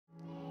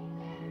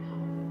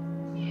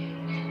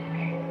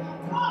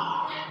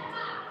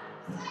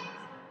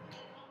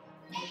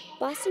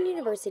Boston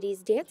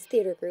University's dance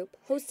theater group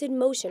hosted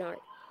Motion Art,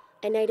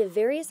 a night of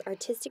various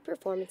artistic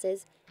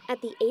performances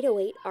at the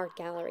 808 Art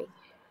Gallery.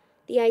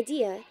 The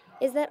idea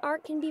is that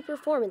art can be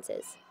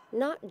performances,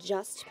 not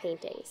just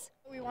paintings.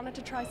 We wanted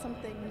to try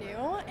something new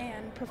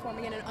and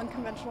performing in an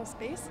unconventional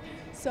space,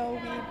 so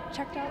we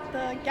checked out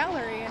the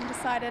gallery and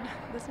decided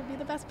this would be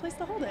the best place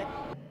to hold it.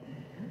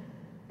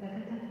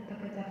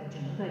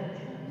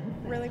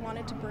 Really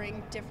wanted to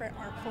bring different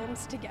art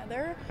forms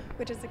together,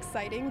 which is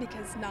exciting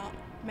because not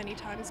many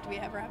times do we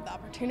ever have the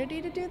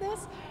opportunity to do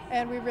this,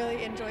 and we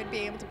really enjoyed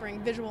being able to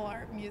bring visual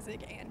art, music,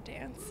 and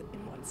dance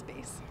in one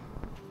space.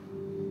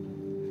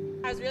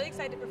 I was really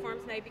excited to perform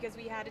tonight because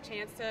we had a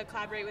chance to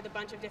collaborate with a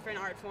bunch of different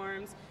art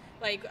forms,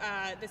 like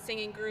the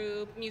singing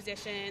group,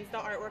 musicians, the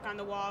artwork on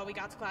the wall we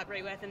got to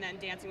collaborate with, and then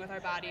dancing with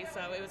our bodies,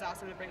 so it was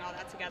awesome to bring all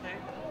that together.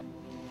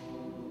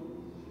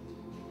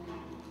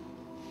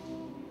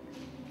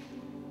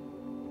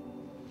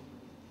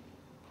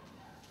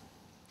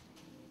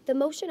 The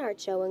Motion Art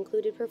Show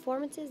included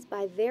performances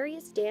by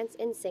various dance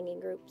and singing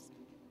groups.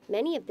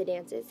 Many of the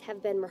dances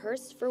have been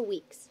rehearsed for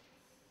weeks.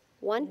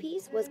 One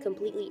piece was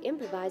completely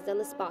improvised on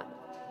the spot.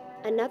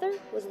 Another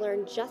was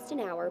learned just an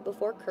hour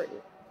before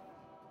curtain.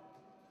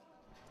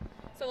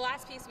 So the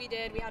last piece we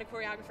did, we had a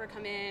choreographer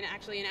come in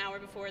actually an hour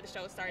before the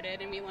show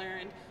started, and we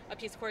learned a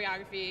piece of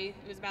choreography.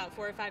 It was about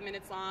 4 or 5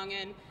 minutes long,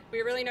 and we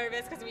were really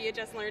nervous because we had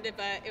just learned it,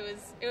 but it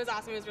was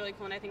awesome. It was really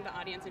cool, and I think the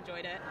audience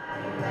enjoyed it.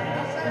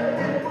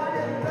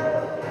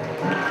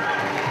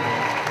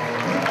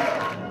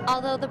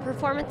 Although the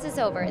performance is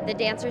over, the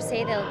dancers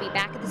say they'll be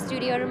back at the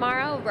studio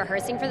tomorrow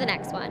rehearsing for the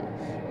next one.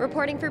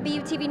 Reporting for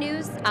BUTV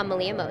News, I'm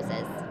Malia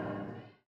Moses.